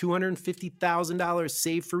least $250,000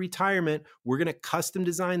 saved for retirement, we're going to custom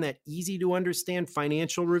design that easy to understand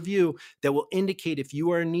financial review that will indicate if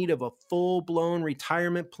you are in need of a full-blown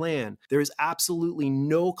retirement plan. There is absolutely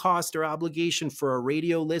no cost or obligation for our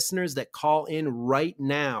radio listeners that call in right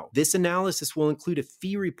now. This analysis will include a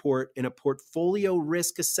fee report and a portfolio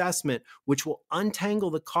risk assessment, which will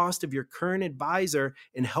untangle the cost of your current advisor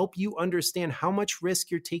and help you understand how much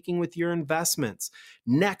risk you're taking with your investments.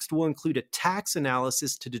 Next, we'll include a tax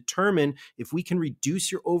analysis to determine if we can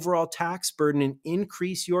reduce your overall tax burden and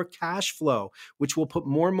increase your cash flow, which will put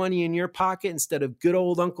more money in your pocket instead of good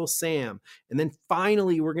old Uncle Sam. And then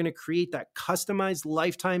finally, we're going to create that customized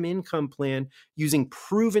lifetime income plan using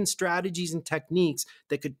proven strategies and techniques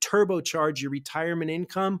that could turbocharge your retirement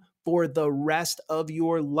income for the rest of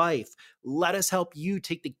your life. Let us help you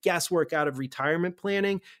take the guesswork out of retirement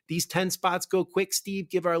planning. These 10 spots go quick, Steve.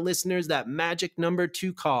 Give our listeners that magic number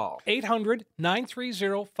to call.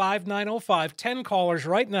 800-930-5905. 10 callers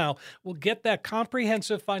right now will get that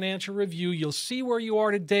comprehensive financial review. You'll see where you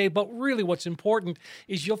are today, but really what's important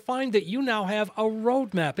is you'll find that you now have a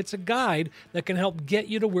roadmap. It's a guide that can help get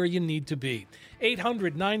you to where you need to be.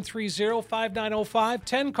 800-930-5905.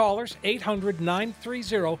 10 callers,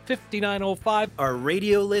 800-930-5905. Our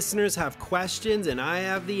radio listeners have questions and I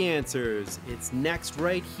have the answers. It's next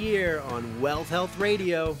right here on Wealth Health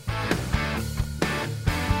Radio.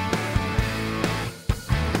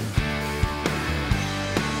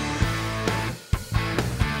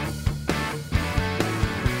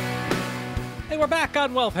 We're back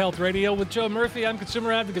on Wealth Health Radio with Joe Murphy. I'm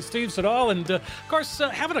consumer advocate Steve Siddall, and of course,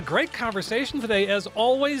 having a great conversation today, as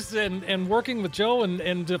always, and working with Joe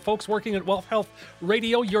and folks working at Wealth Health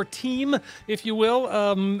Radio, your team, if you will.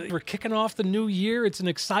 We're kicking off the new year. It's an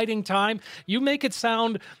exciting time. You make it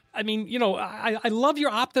sound, I mean, you know, I love your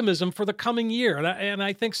optimism for the coming year, and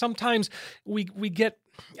I think sometimes we get,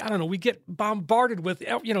 I don't know, we get bombarded with,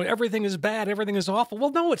 you know, everything is bad, everything is awful. Well,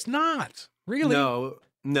 no, it's not. Really?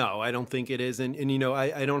 No, I don't think it is. And you know,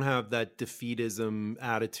 I don't have that defeatism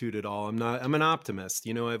attitude at all. I'm an optimist,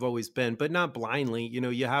 you know, I've always been, but not blindly. You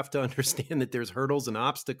know, you have to understand that there's hurdles and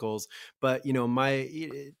obstacles, but you know,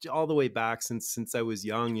 all the way back since I was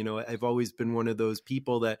young, you know, I've always been one of those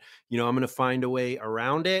people that, you know, I'm going to find a way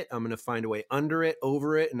around it. I'm going to find a way under it,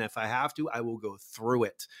 over it. And if I have to, I will go through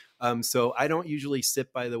it. So I don't usually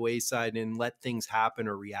sit by the wayside and let things happen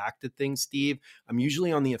or react to things, Steve. I'm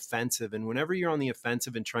usually on the offensive. And whenever you're on the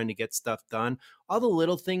offensive and trying to get stuff done, all the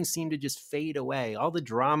little things seem to just fade away. All the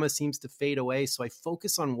drama seems to fade away. So I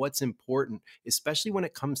focus on what's important, especially when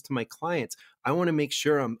it comes to my clients. I want to make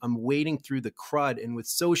sure I'm wading through the crud. And with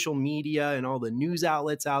social media and all the news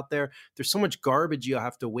outlets out there, there's so much garbage you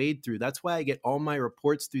have to wade through. That's why I get all my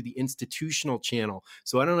reports through the institutional channel.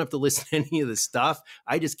 So I don't have to listen to any of the stuff.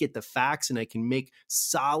 I just get the facts and I can make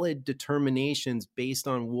solid determinations based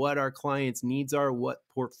on what our clients' needs are, what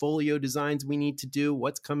portfolio designs we need to do,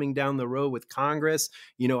 what's coming down the road with Congress.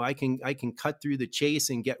 You know, I can cut through the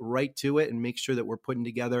chase and get right to it and make sure that we're putting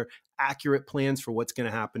together accurate plans for what's going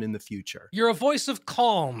to happen in the future. You're a voice of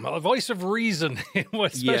calm, a voice of reason,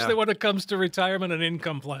 especially when it comes to retirement and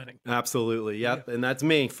income planning. Absolutely. Yep. Yeah. And that's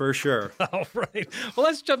me for sure. All right. Well,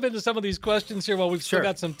 let's jump into some of these questions here while we've still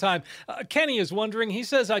got some time. Kenny is wondering, he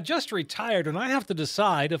says, I just retired and I have to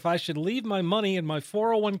decide if I should leave my money in my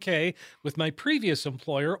 401k with my previous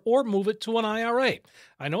employer or move it to an IRA.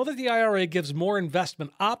 I know that the IRA gives more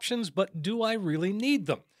investment options, but do I really need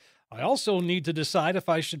them? I also need to decide if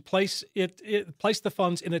I should place the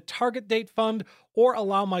funds in a target date fund or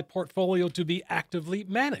allow my portfolio to be actively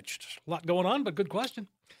managed. A lot going on, but good question.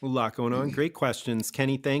 A lot going on. Great questions.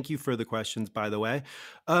 Kenny, thank you for the questions, by the way.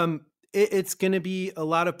 It's going to be a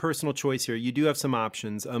lot of personal choice here. You do have some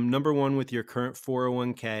options. Number one, with your current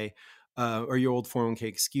 401k, or your old 401k,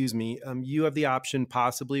 excuse me, you have the option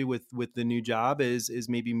possibly with the new job is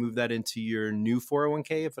maybe move that into your new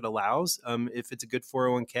 401k if it allows. If it's a good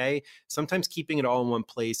 401k, sometimes keeping it all in one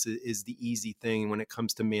place is the easy thing when it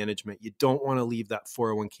comes to management. You don't want to leave that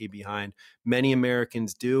 401k behind. Many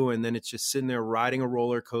Americans do, and then it's just sitting there riding a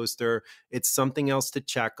roller coaster. It's something else to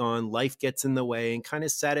check on. Life gets in the way and kind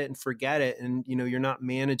of set it and forget it, and you know you're not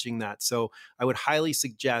managing that. So I would highly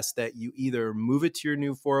suggest that you either move it to your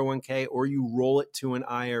new 401k or you roll it to an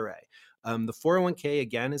IRA. The 401k,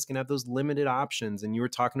 again, is going to have those limited options. And you were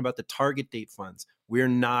talking about the target date funds. We're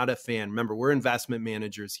not a fan. Remember, we're investment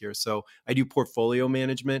managers here. So I do portfolio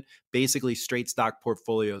management, basically straight stock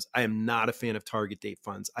portfolios. I am not a fan of target date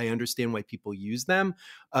funds. I understand why people use them.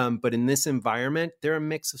 But in this environment, they're a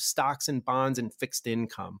mix of stocks and bonds and fixed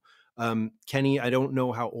income. Kenny, I don't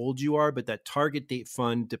know how old you are, but that target date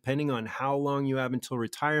fund, depending on how long you have until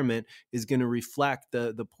retirement, is going to reflect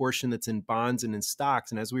the portion that's in bonds and in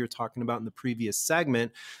stocks. And as we were talking about in the previous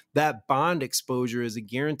segment, that bond exposure is a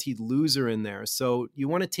guaranteed loser in there. So you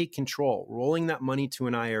want to take control. Rolling that money to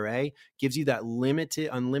an IRA gives you that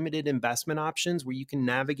unlimited investment options where you can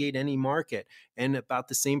navigate any market. And about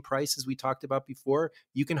the same price as we talked about before,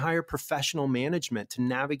 you can hire professional management to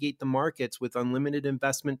navigate the markets with unlimited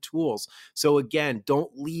investment tools. So again,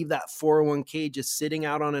 don't leave that 401k just sitting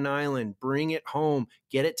out on an island. Bring it home,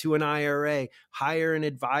 get it to an IRA, hire an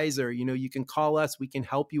advisor. You can call us. We can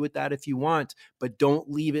help you with that if you want, but don't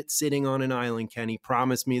leave it sitting on an island, Kenny.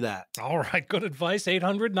 Promise me that. All right. Good advice.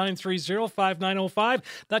 800-930-5905.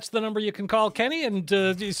 That's the number you can call Kenny, and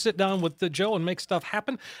you sit down with Joe and make stuff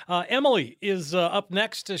happen. Emily is up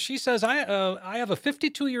next. She says, I have a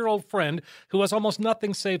 52-year-old friend who has almost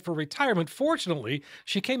nothing saved for retirement. Fortunately,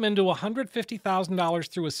 she came into $150,000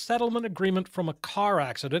 through a settlement agreement from a car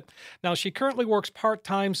accident. Now, she currently works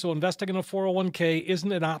part-time, so investing in a 401k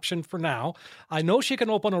isn't an option for now. I know she can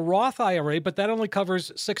open a Roth IRA, but that only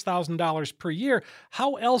covers $6,000 per year.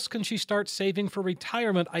 How else can she start saving for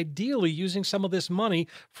retirement, ideally using some of this money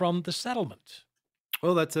from the settlement?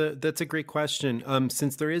 Well, that's a great question.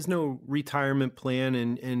 Since there is no retirement plan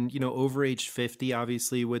and over age 50,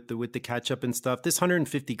 obviously with the catch up and stuff, this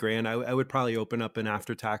 150 grand, I would probably open up an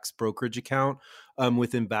after tax brokerage account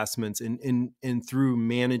with investments and through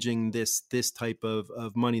managing this type of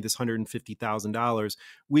money, this $150,000,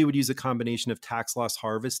 we would use a combination of tax loss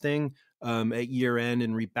harvesting at year end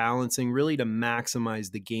and rebalancing, really to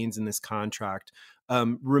maximize the gains in this contract.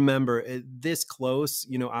 Remember, this close,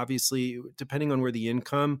 obviously, depending on where the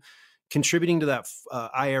income, contributing to that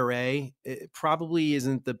IRA, it probably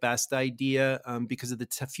isn't the best idea because of the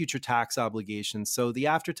future tax obligations. So the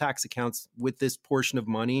after-tax accounts with this portion of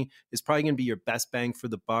money is probably going to be your best bang for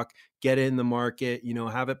the buck. Get it in the market,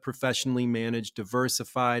 have it professionally managed,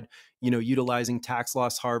 diversified, utilizing tax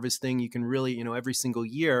loss harvesting. You can really, every single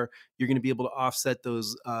year, you're going to be able to offset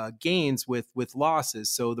those gains with losses.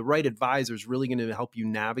 So the right advisor is really going to help you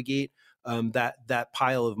navigate that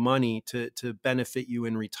pile of money to benefit you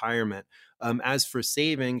in retirement. As for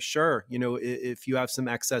saving, sure, if you have some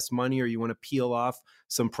excess money or you want to peel off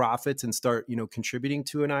some profits and start, contributing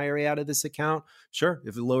to an IRA out of this account, sure.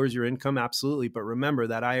 If it lowers your income, absolutely. But remember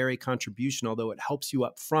that IRA contribution, although it helps you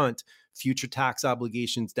up front, future tax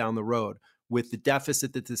obligations down the road. With the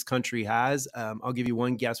deficit that this country has, I'll give you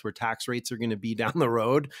one guess where tax rates are going to be down the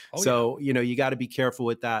road. You got to be careful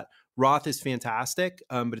with that. Roth is fantastic,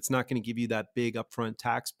 but it's not going to give you that big upfront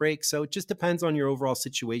tax break. So it just depends on your overall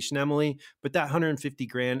situation, Emily. But that 150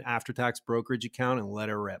 grand after-tax brokerage account and let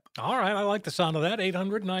her rip. All right. I like the sound of that.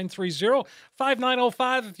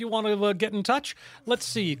 800-930-5905 if you want to get in touch. Let's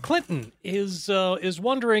see. Clinton is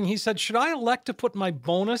wondering, he said, should I elect to put my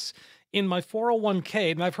bonus in my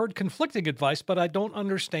 401k? And I've heard conflicting advice, but I don't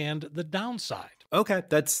understand the downside. Okay,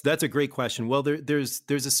 that's a great question. Well, there's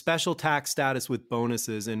a special tax status with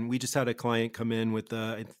bonuses, and we just had a client come in with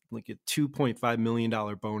like a $2.5 million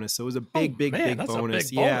bonus. So it was a big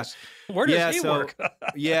bonus. Yeah. Where does he work?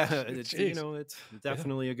 It's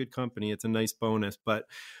definitely a good company. It's a nice bonus, but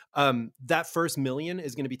that first million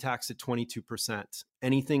is going to be taxed at 22%.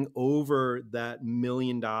 Anything over that $1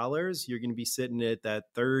 million, you're going to be sitting at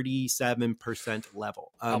that 37%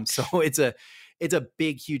 level. So it's a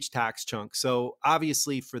big, huge tax chunk. So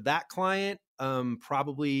obviously for that client,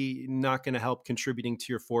 probably not going to help contributing to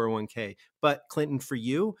your 401k. But Clinton, for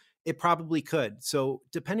you, it probably could. So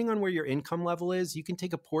depending on where your income level is, you can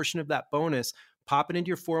take a portion of that bonus, pop it into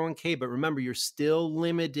your 401k. But remember, you're still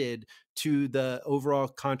limited to the overall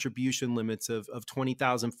contribution limits of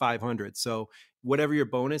 $20,500. So whatever your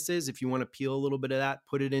bonus is, if you want to peel a little bit of that,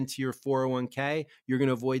 put it into your 401k, you're going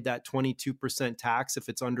to avoid that 22% tax if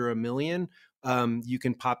it's under $1 million. You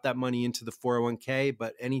can pop that money into the 401k,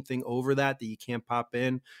 but anything over that you can't pop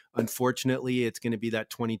in, unfortunately, it's going to be that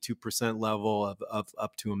 22% level of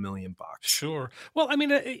up to $1 million. Sure. Well,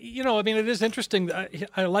 it is interesting.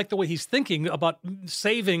 I like the way he's thinking about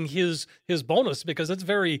saving his bonus, because it's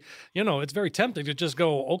very, it's very tempting to just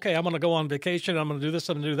go, okay, I'm going to go on vacation, I'm going to do this,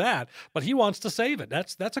 I'm going to do that. But he wants to save it.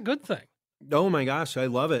 That's a good thing. Oh my gosh, I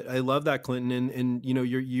love it. I love that, Clinton. And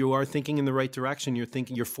you are thinking in the right direction.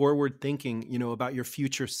 You're forward thinking, about your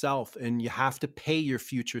future self, and you have to pay your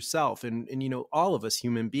future self. And all of us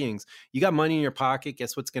human beings, you got money in your pocket,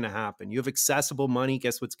 guess what's going to happen? You have accessible money,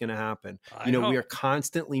 guess what's going to happen? I know. We are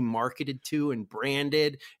constantly marketed to and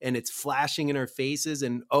branded, and it's flashing in our faces,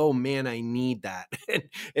 and oh man, I need that.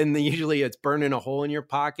 and then usually it's burning a hole in your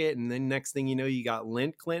pocket, and then next thing you know, you got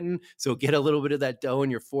lint, Clinton. So get a little bit of that dough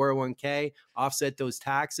in your 401k, offset those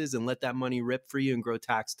taxes, and let that money rip for you and grow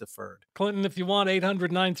tax deferred. Clinton, if you want,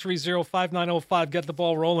 800-930-5905, get the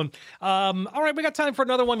ball rolling. All right, we got time for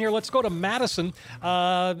another one here. Let's go to Madison,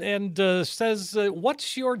 and says,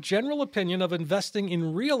 what's your general opinion of investing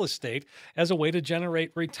in real estate as a way to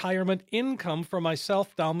generate retirement income for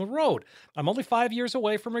myself down the road? I'm only 5 years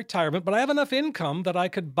away from retirement, but I have enough income that I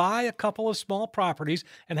could buy a couple of small properties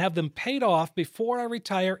and have them paid off before I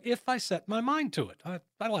retire if I set my mind to it.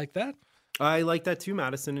 I like that. I like that too,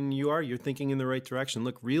 Madison. And you're thinking in the right direction.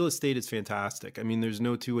 Look, real estate is fantastic. I mean, there's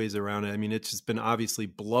no two ways around it. I mean, it's just been obviously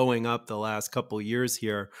blowing up the last couple of years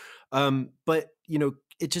here. But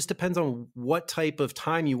it just depends on what type of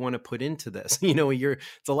time you want to put into this.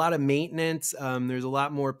 It's a lot of maintenance. There's a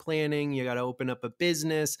lot more planning. You got to open up a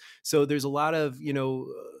business. So there's a lot of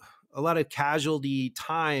casualty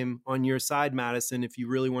time on your side, Madison, if you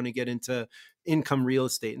really want to get into income real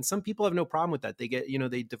estate. And some people have no problem with that. They get,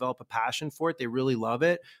 they develop a passion for it. They really love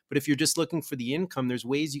it. But if you're just looking for the income, there's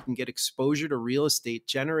ways you can get exposure to real estate,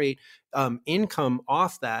 generate income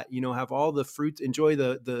off that, have all the fruits, enjoy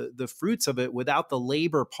the fruits of it without the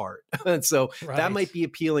labor part. So Right. That might be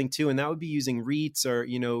appealing too. And that would be using REITs or,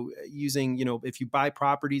 if you buy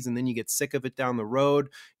properties and then you get sick of it down the road,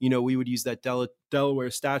 we would use that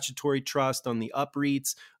Delaware statutory trust on the up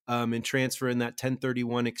REITs. And transfer in that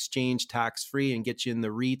 1031 exchange tax-free and get you in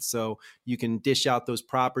the REIT so you can dish out those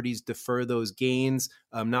properties, defer those gains,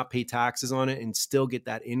 not pay taxes on it, and still get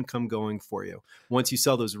that income going for you. Once you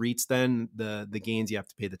sell those REITs, then the gains you have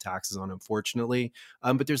to pay the taxes on, unfortunately.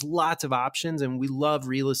 But there's lots of options, and we love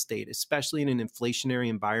real estate, especially in an inflationary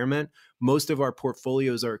environment. Most of our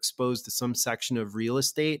portfolios are exposed to some section of real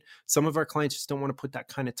estate. Some of our clients just don't want to put that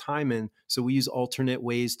kind of time in, so we use alternate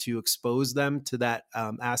ways to expose them to that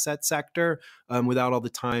asset sector without all the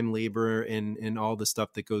time, labor, and all the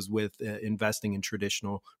stuff that goes with investing in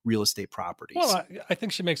traditional real estate properties. Well, I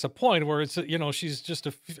think she makes a point where it's, she's just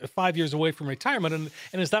 5 years away from retirement.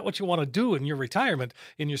 And is that what you want to do in your retirement,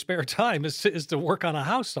 in your spare time, is to work on a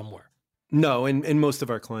house somewhere? No, and most of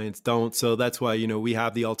our clients don't. So that's why, we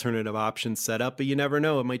have the alternative options set up, but you never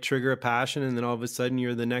know. It might trigger a passion, and then all of a sudden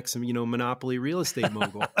you're the next, monopoly real estate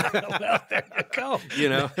mogul. Well, there you go.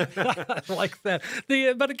 I like that.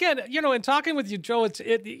 But again, in talking with you, Joe,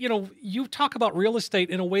 you talk about real estate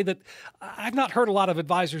in a way that I've not heard a lot of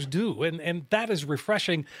advisors do. And that is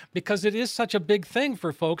refreshing because it is such a big thing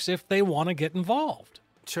for folks if they want to get involved.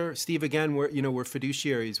 Sure, Steve. Again, we're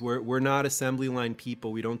fiduciaries. We're not assembly line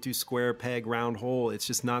people. We don't do square peg, round hole. It's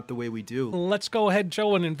just not the way we do. Let's go ahead,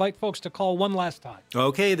 Joe, and invite folks to call one last time.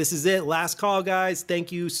 Okay, this is it. Last call, guys.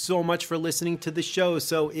 Thank you so much for listening to the show.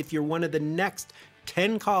 So if you're one of the next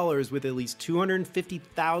 10 callers with at least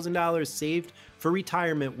 $250,000 saved for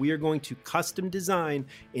retirement, we are going to custom design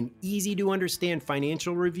an easy to understand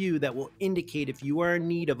financial review that will indicate if you are in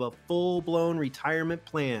need of a full-blown retirement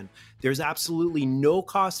plan. There's absolutely no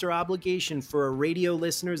cost or obligation for our radio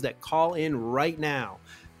listeners that call in right now.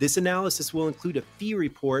 This analysis will include a fee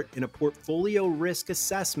report and a portfolio risk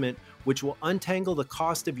assessment, which will untangle the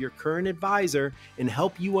cost of your current advisor and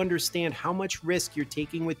help you understand how much risk you're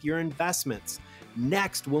taking with your investments.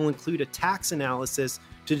 Next, we'll include a tax analysis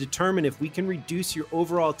to determine if we can reduce your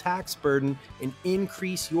overall tax burden and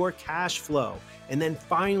increase your cash flow. And then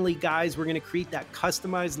finally, guys, we're going to create that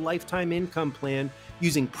customized lifetime income plan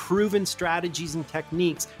using proven strategies and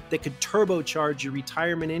techniques that could turbocharge your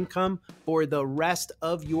retirement income for the rest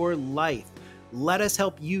of your life. Let us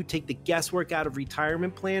help you take the guesswork out of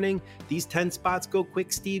retirement planning. These 10 spots go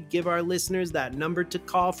quick, Steve. Give our listeners that number to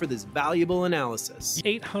call for this valuable analysis.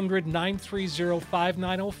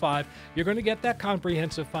 800-930-5905. You're going to get that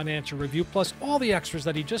comprehensive financial review, plus all the extras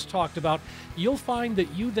that he just talked about. You'll find that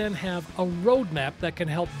you then have a roadmap that can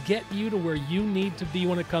help get you to where you need to be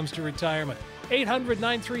when it comes to retirement.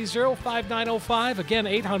 800-930-5905. Again,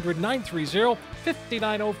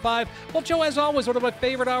 800-930-5905. Well, Joe, as always, one of my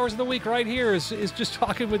favorite hours of the week right here is just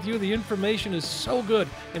talking with you. The information is so good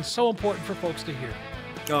and so important for folks to hear.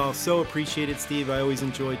 Oh, so appreciate it, Steve. I always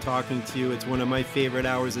enjoy talking to you. It's one of my favorite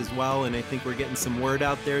hours as well, and I think we're getting some word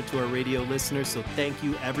out there to our radio listeners. So thank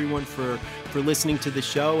you, everyone, for listening to the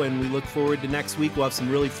show, and we look forward to next week. We'll have some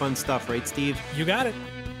really fun stuff, right, Steve? You got it.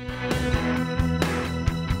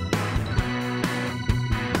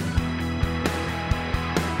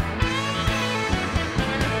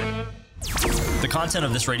 content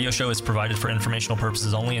of this radio show is provided for informational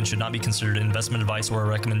purposes only and should not be considered investment advice or a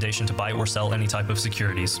recommendation to buy or sell any type of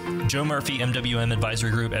securities. Joe Murphy, MWM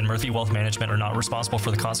Advisory Group, and Murphy Wealth Management are not responsible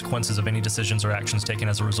for the consequences of any decisions or actions taken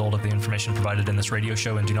as a result of the information provided in this radio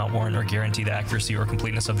show and do not warrant or guarantee the accuracy or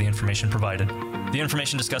completeness of the information provided. The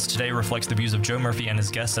information discussed today reflects the views of Joe Murphy and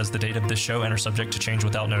his guests as the date of this show and are subject to change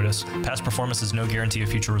without notice. Past performance is no guarantee of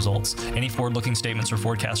future results. Any forward-looking statements or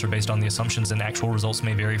forecasts are based on the assumptions, and actual results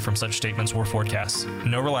may vary from such statements or forecasts.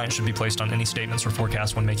 No reliance should be placed on any statements or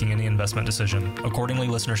forecasts when making any investment decision. Accordingly,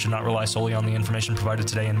 listeners should not rely solely on the information provided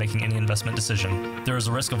today in making any investment decision. There is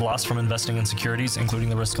a risk of loss from investing in securities, including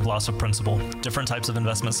the risk of loss of principal. Different types of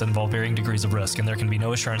investments involve varying degrees of risk, and there can be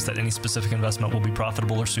no assurance that any specific investment will be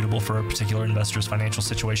profitable or suitable for a particular investor's financial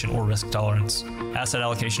situation or risk tolerance. Asset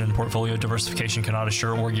allocation and portfolio diversification cannot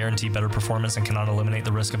assure or guarantee better performance and cannot eliminate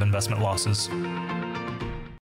the risk of investment losses.